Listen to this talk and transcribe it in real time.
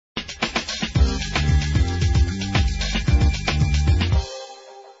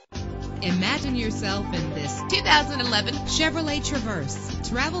Imagine yourself in this 2011 Chevrolet Traverse.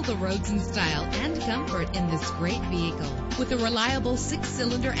 Travel the roads in style and comfort in this great vehicle with a reliable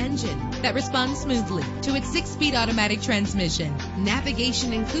 6-cylinder engine that responds smoothly to its 6-speed automatic transmission.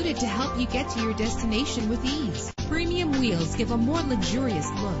 Navigation included to help you get to your destination with ease. Premium wheels give a more luxurious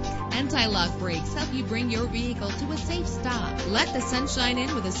look. Anti-lock brakes help you bring your vehicle to a safe stop. Let the sunshine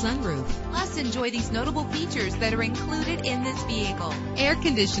in with a sunroof. Plus, enjoy these notable features that are included in this vehicle: air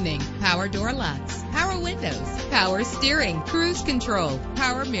conditioning, power door locks, power windows, power steering, cruise control,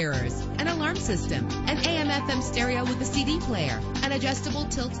 power mirrors, an alarm system, an AM/FM stereo with a CD player, an adjustable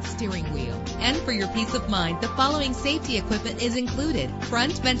tilt steering wheel. And for your peace of mind, the following safety equipment is included: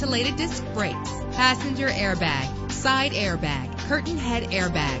 front ventilated disc brakes, passenger airbag, side airbag, curtain head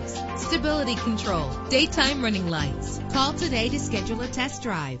airbags, stability control, daytime running lights. Call today to schedule a test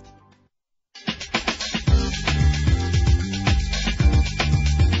drive.